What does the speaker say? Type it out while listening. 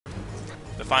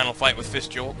the final fight with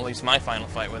Fistule, at least my final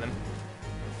fight with him.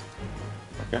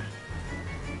 Okay.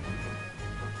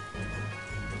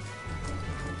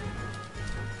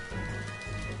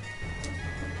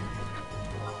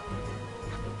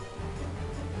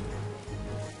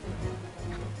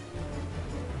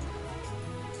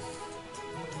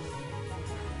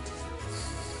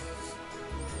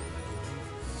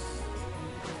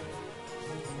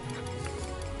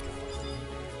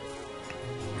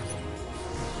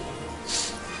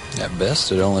 At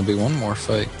best, it'd only be one more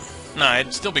fight. No,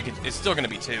 it's still going to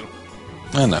be 2.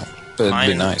 I know, but it'd be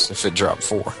Fine. nice if it dropped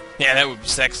 4. Yeah, that would be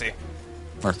sexy.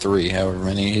 Or 3, however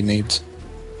many he needs.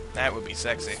 That would be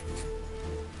sexy.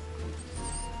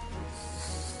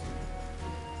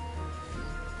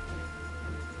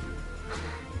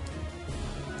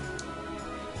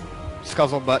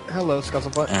 Scuzzlebutt. Hello,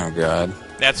 Scuzzlebutt. Oh god.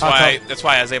 That's why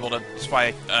I was able to. That's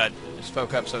why I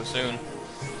spoke up so soon.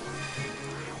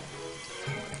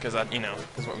 Because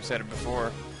because what we said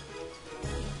before.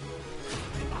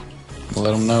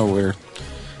 Let them know we're...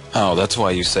 Oh, that's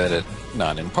why you said it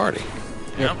not in party.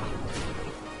 Yep.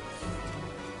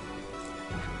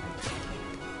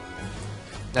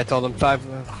 I told him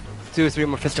 2 or 3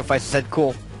 more pistol fights. I said,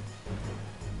 cool.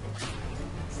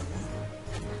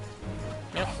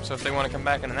 Yep. So if they want to come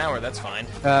back in an hour, that's fine.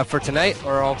 For tonight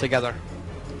or all together?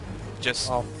 Just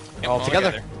All all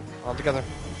together. All together.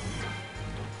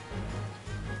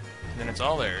 Then it's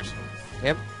all theirs.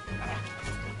 Yep.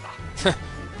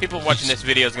 People watching this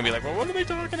video is gonna be like, "Well, what are they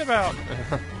talking about?"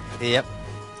 Yep.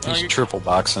 Oh, He's you- triple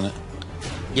boxing it.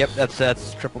 Yep,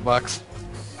 that's triple box.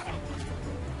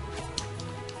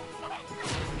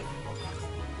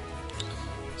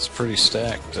 It's pretty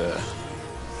stacked.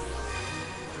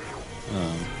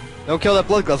 Don't kill that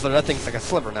blood guzzler. That thing's like a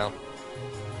sliver now.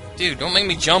 Dude, don't make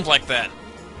me jump like that.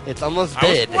 It's almost I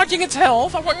was dead. watching its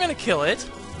health. I wasn't gonna kill it.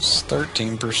 It's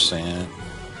 13%.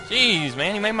 Jeez,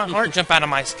 man, you made my heart jump out of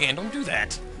my skin. Don't do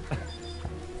that.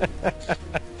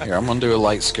 Here, I'm gonna do a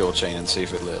light skill chain and see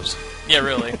if it lives. Yeah,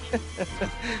 really.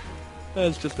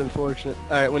 That's just unfortunate.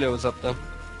 Alright, window was up though.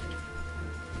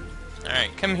 Alright,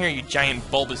 come here, you giant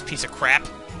bulbous piece of crap.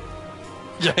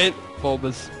 Giant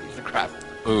bulbous piece of crap.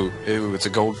 Ooh, it's a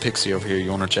gold pixie over here.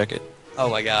 You wanna check it? Oh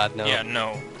my god, no. Yeah,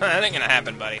 no. That ain't gonna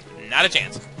happen, buddy. Not a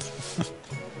chance.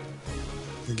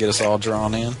 Get us all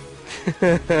drawn in.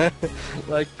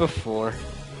 Like before.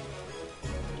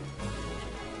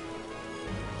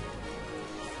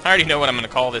 I already know what I'm gonna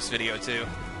call this video, too.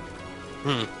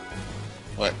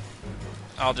 What?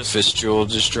 I'll just... Fistule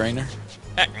Distrainer?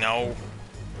 Heck no.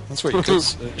 That's what you could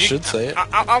say. Should say it.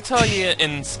 I'll tell you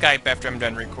in Skype after I'm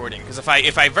done recording, because if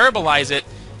I verbalize it,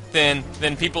 then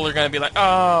people are going to be like,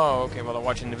 oh, okay, well, they're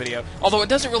watching the video. Although it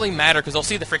doesn't really matter, because they'll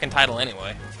see the freaking title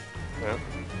anyway. Yeah.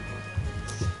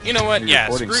 You know what? You're Yeah,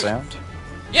 recording screw... sound?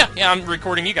 Yeah, I'm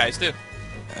recording you guys, too.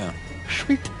 Oh.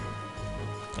 Sweet.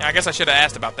 Yeah, I guess I should have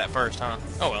asked about that first, huh?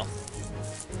 Oh, well.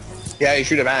 Yeah, you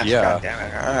should have asked. Yeah. God damn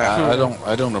it.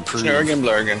 I don't approve. Snurgin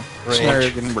blurgin.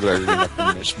 Snurgin blurgin up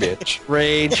in this bitch.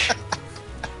 Rage.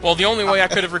 Well, the only way I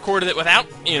could have recorded it without,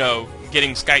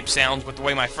 getting Skype sounds with the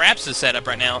way my Fraps is set up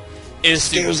right now is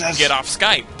to Excuse us. get off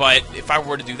Skype. But if I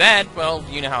were to do that, well,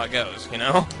 you know how it goes,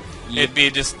 It'd be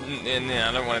just, and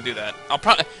I don't want to do that. I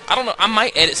don't know, I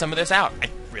might edit some of this out. I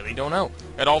really don't know.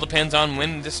 It all depends on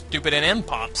when this stupid NM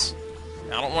pops.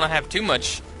 I don't want to have too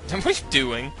much. What are you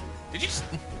doing? Did you just...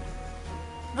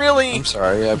 Really? I'm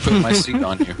sorry, I put my seat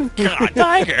on you. God,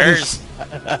 tigers!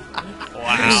 My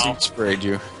Wow. seat sprayed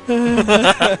you.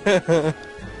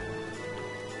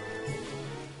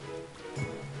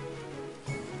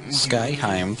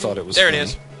 Skyheim thought it was There it funny.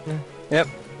 is. Yep.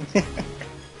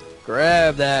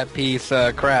 Grab that piece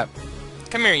of crap.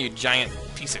 Come here, you giant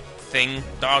piece of thing.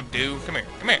 Dog do. Come here.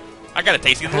 Come here. I got a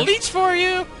tasty little leech for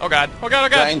you. Oh god. Oh god. Oh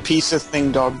god. Giant piece of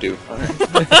thing dog do.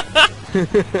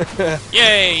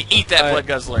 Yay! Eat that blood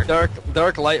guzzler.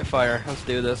 Dark light fire. Let's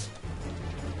do this.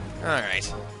 Alright.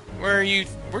 Where do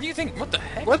you think... What the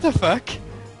heck? What the fuck?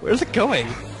 Where's it going?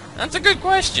 That's a good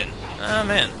question. Oh,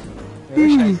 man. I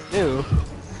wish I knew.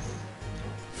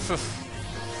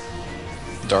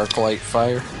 Dark light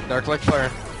fire. Dark light fire.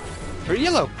 For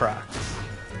yellow procs.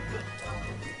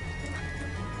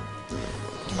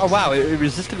 Oh wow, it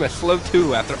resisted my slow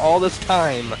 2 after all this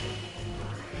time.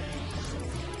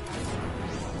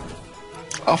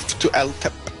 Off to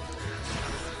L-tip.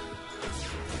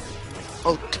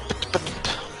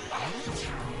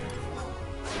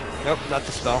 Nope, not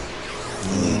the spell.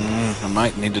 I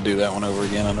might need to do that one over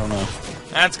again, I don't know.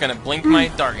 That's gonna blink my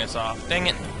darkness off. Dang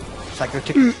it. Psycho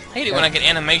tick. I hate it when I get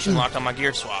animation locked on my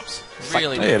gear swaps.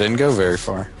 Really Hey, it didn't go very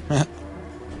far. But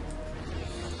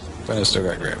I still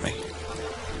got grab me.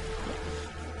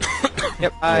 Yep, Yeah,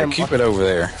 I'm keep it over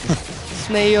there.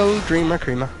 Snail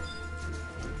Dreamercreamer.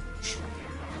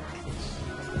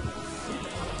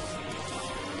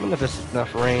 I wonder if this is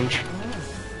enough range.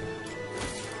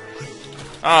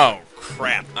 Oh,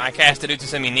 crap. I casted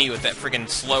Utsumi Knee with that friggin'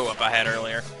 slow up I had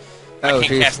earlier. I Oh,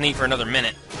 can't jeez. cast Knee for another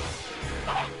minute.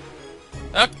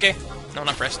 Okay. No,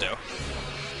 not Presto.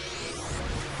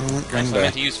 I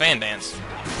meant to use Fan Dance.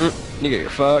 You get your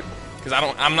fuck. Because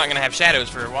I'm not gonna have shadows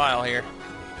for a while here.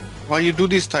 Why you do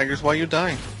this, Tigers? Why you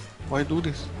dying? Why you do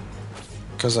this?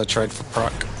 Because I tried for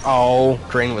proc. Oh,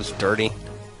 Drain was dirty.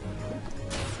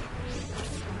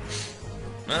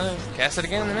 Cast it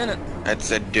again in a minute. That's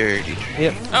a dirty.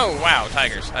 Yep, Oh, wow,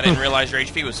 Tigers. I didn't realize your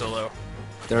HP was so low.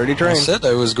 dirty I Drain. said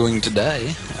I was going to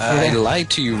die. I lied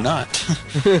to you not.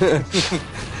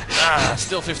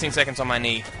 Still 15 seconds on my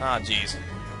knee. Ah, jeez.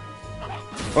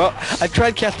 Well, I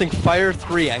tried casting Fire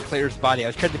 3 on Claire's body. I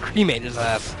was trying to cremate his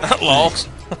ass. Lol.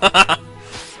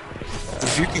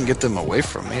 If you can get them away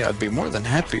from me, I'd be more than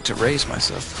happy to raise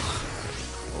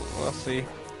myself. We'll see.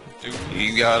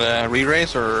 You got a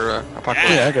re-raise or apocalypse?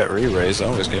 Yeah, I got re-raise. I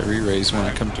always get re-raise when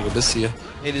I come to Abyssia.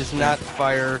 It is not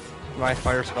my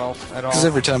fire spells at all. Because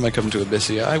every time I come to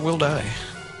Abyssia, I will die.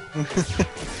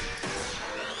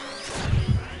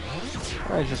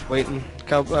 I was just waiting.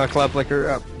 Club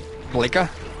Blicker, Blika?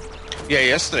 Yeah,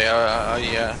 yesterday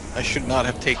I should not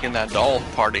have taken that doll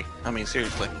party. I mean,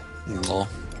 seriously. Lol.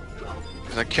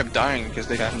 Because I kept dying because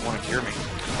they didn't want to cure me.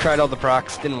 Tried all the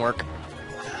procs, didn't work.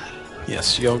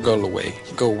 Yes, y'all go away.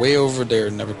 Go way over there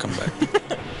and never come back.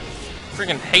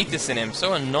 Friggin' hate this in him.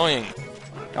 So annoying.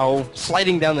 Oh,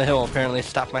 sliding down the hill apparently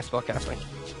stopped my spellcasting.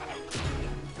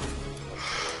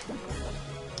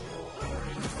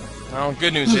 Well,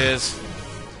 good news is,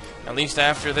 at least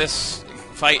after this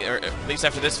fight,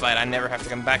 I never have to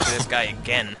come back to this guy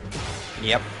again.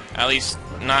 Yep. At least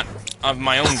not of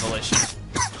my own volition.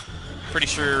 Pretty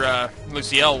sure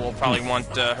Lucielle will probably want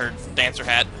her dancer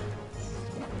hat.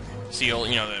 Seal,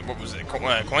 you know, what was it?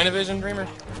 Coin of Vision, Dreamer?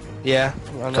 Yeah.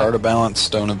 Card of Balance,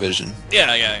 Stone of Vision.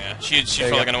 Yeah. She's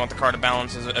probably going to want the Card of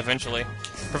Balance eventually.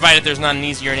 Provided there's not an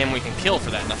easier name we can kill for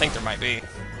that, and I think there might be.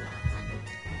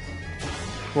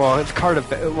 Well, it's card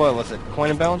of... What was it? Coin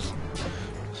and balance?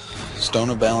 Stone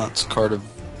of Balance, Card of...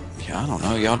 Yeah, I don't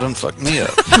know. Y'all done fucked me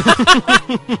up.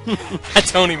 I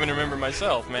don't even remember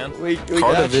myself, man. We Card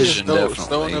got of Vision, Stone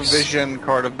definitely. of Vision,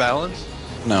 Card of Balance.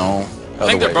 No. I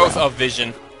think they're both of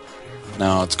Vision.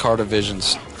 No, it's Card of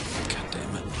Vision's... God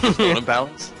damn it. Stone of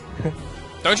Balance.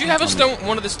 Don't you have a stone?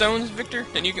 One of the stones, Victor?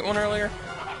 Didn't you get one earlier?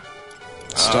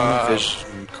 Stone of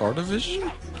Vision, Card of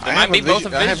Vision? They might be both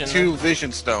of I have Vision. two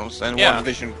Vision stones and Yeah. one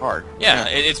Vision card. Yeah,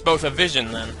 it's both of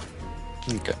Vision then.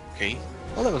 Okay. Okay.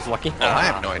 Well, that was lucky. Oh, I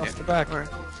have no idea. Off the back.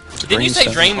 It's a Did you green say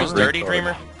stone Drain was card. dirty,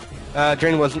 Dreamer?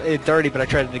 Drain wasn't dirty, but I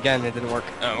tried it again and it didn't work.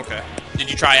 Oh, okay.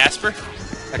 Did you try Asper?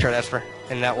 I tried Esper,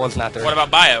 and that was not dirty. What about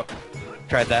Bio?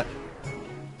 Tried that.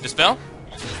 Dispel?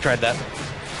 Tried that.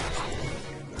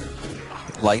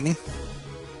 Lightning?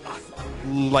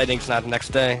 Lightning's not the next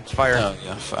day. It's fire. Oh,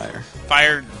 yeah, fire.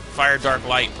 Fire, Dark,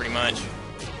 Light, pretty much.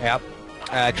 Yep.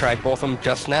 I tried both of them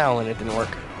just now and it didn't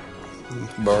work.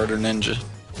 Bard or Ninja?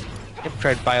 Yep,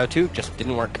 tried Bio 2, just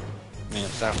didn't work. Yeah.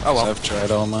 So, oh well. I've tried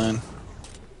all mine.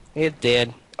 It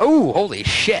did. Oh, holy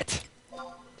shit!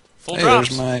 Full Hey, drops.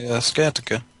 there's my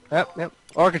Scatica. Yep.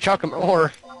 Or Kachakam,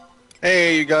 or...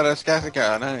 Hey, you got a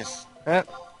Scathika. Nice. Yep.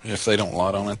 If they don't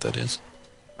lot on it, that is.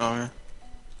 Oh,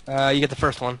 yeah. You get the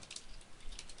first one.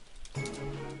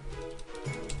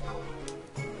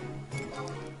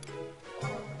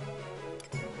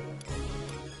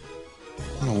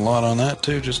 A lot on that,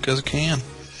 too, just because I can.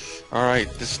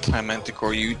 Alright, this time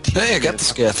Manticore, you Hey, I got the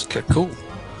Scatica. Cool.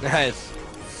 Nice.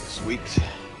 Sweet.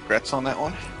 Congrats on that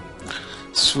one.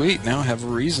 Sweet, now I have a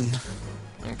reason.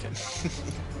 Okay.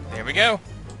 There we go.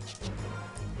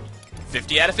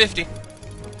 50 out of 50.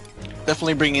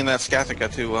 Definitely bringing that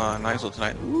Scathika to Nigel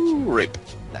tonight. Ooh, rape.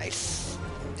 Nice.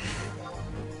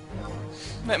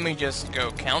 Let me just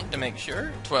go count to make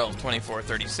sure. 12, 24,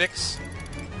 36.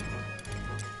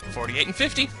 48 and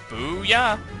 50.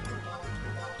 Booyah.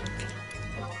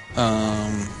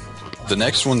 The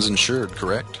next one's insured,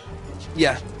 correct?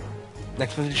 Yeah.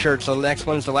 Next one's insured, so the next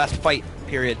one's the last fight,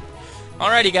 period.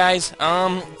 Alrighty, guys.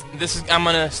 I'm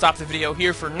gonna stop the video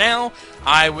here for now.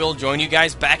 I will join you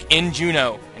guys back in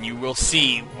Juno, and you will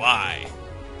see why.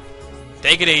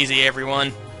 Take it easy,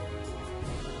 everyone.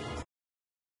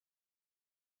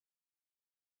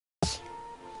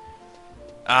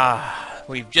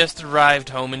 We've just arrived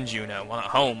home in Juno. Well, not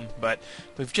home, but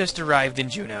we've just arrived in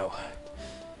Juno.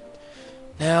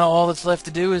 Now, all that's left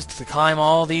to do is to climb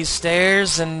all these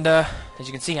stairs, and as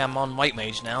you can see, I'm on White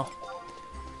Mage now.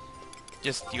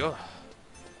 just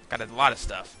got a lot of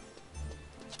stuff.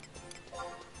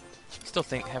 Still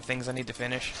have things I need to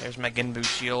finish. There's my Genbu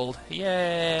shield.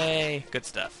 Yay! Good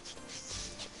stuff.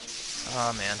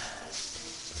 Oh man.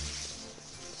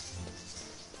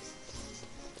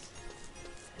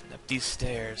 And up these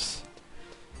stairs.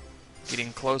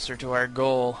 Getting closer to our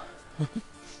goal.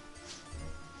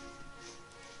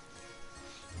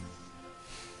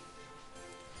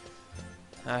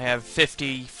 I have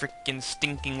 50 freaking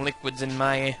stinking liquids in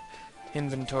my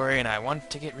inventory, and I want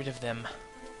to get rid of them.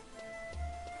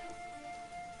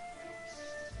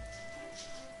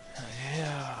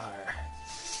 Yeah.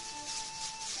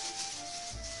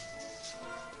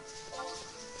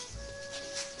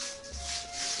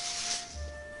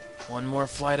 One more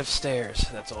flight of stairs,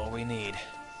 that's all we need.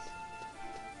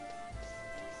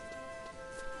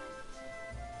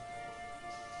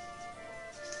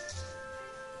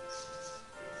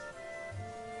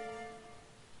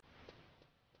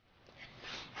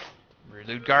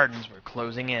 Prelude Gardens, we're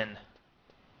closing in.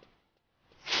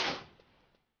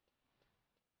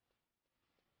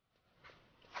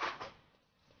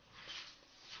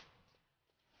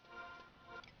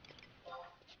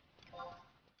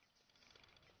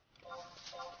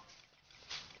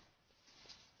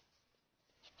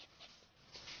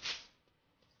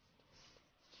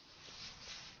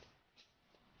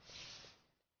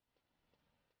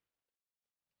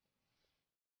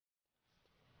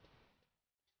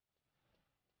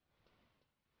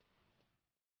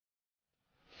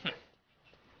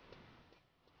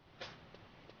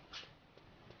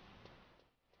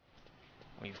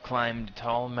 We've climbed a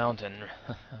tall mountain.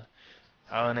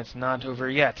 Oh, and it's not over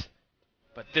yet.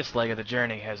 But this leg of the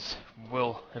journey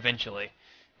will eventually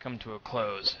come to a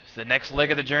close. The next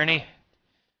leg of the journey,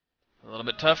 a little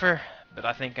bit tougher, but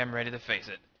I think I'm ready to face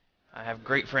it. I have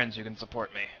great friends who can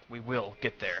support me. We will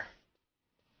get there.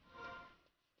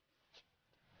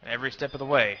 And every step of the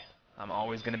way, I'm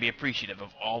always going to be appreciative of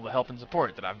all the help and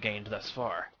support that I've gained thus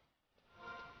far.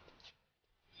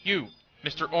 You,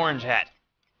 Mr. Orange Hat.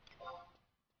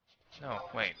 No,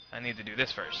 wait, I need to do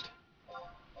this first.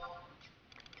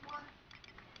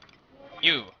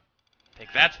 You,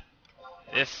 take that,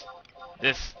 this,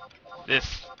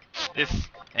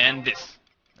 and this.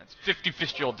 That's 50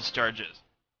 fistule discharges.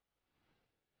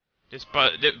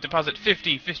 Deposit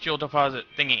 50 fistule deposit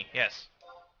thingy, yes.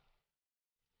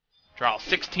 Trial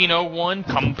 1601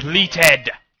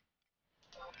 completed!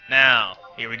 Now,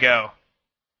 here we go.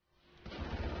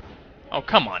 Oh,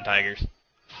 come on, Tigers.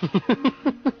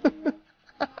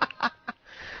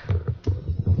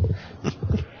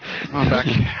 I'm back.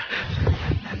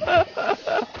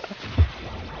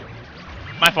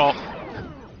 My fault.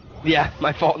 Yeah,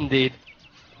 my fault indeed.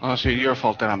 Oh, so your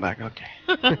fault that I'm back.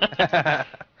 Okay.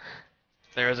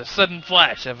 There is a sudden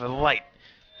flash of a light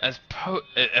as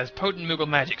potent Moogle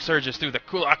magic surges through the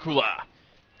Kula Kula.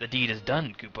 The deed is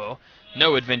done, Kupo.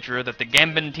 Know, adventurer, that the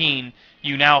Gambantine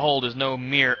you now hold is no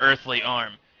mere earthly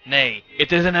arm. Nay,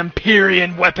 it is an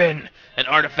Empyrean weapon, an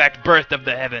artifact birthed of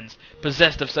the heavens,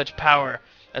 possessed of such power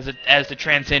as to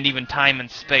transcend even time and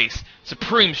space,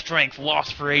 supreme strength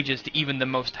lost for ages to even the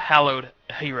most hallowed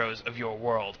heroes of your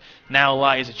world, now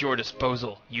lies at your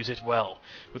disposal. Use it well.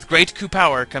 With great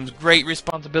power comes great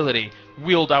responsibility.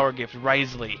 Wield our gift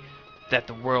wisely, that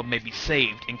the world may be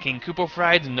saved, and King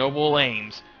Kupofride's noble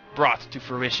aims brought to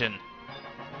fruition.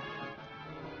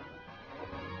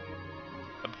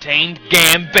 Obtained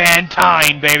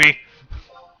Gambantine, baby!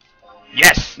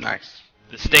 Yes! Nice.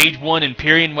 The Stage 1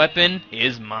 Empyrean weapon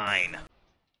is mine.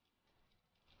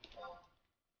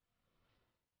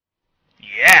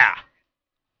 Yeah!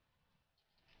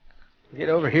 Get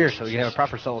over here so we can have a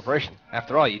proper celebration.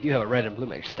 After all, you do have a red and blue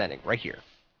mage standing right here.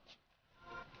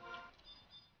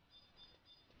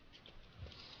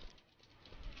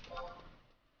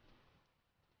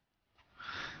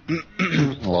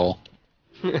 Lol.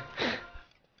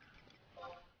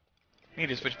 Need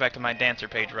to switch back to my dancer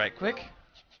page right quick.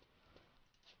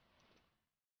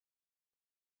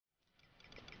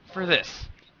 For this.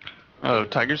 Oh,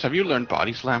 Tigers, have you learned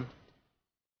Body Slam?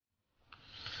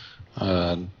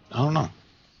 I don't know.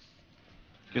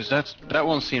 Because that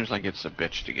one seems like it's a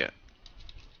bitch to get.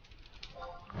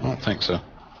 I don't think so.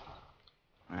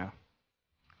 Yeah.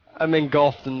 I'm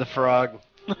engulfed in the frog.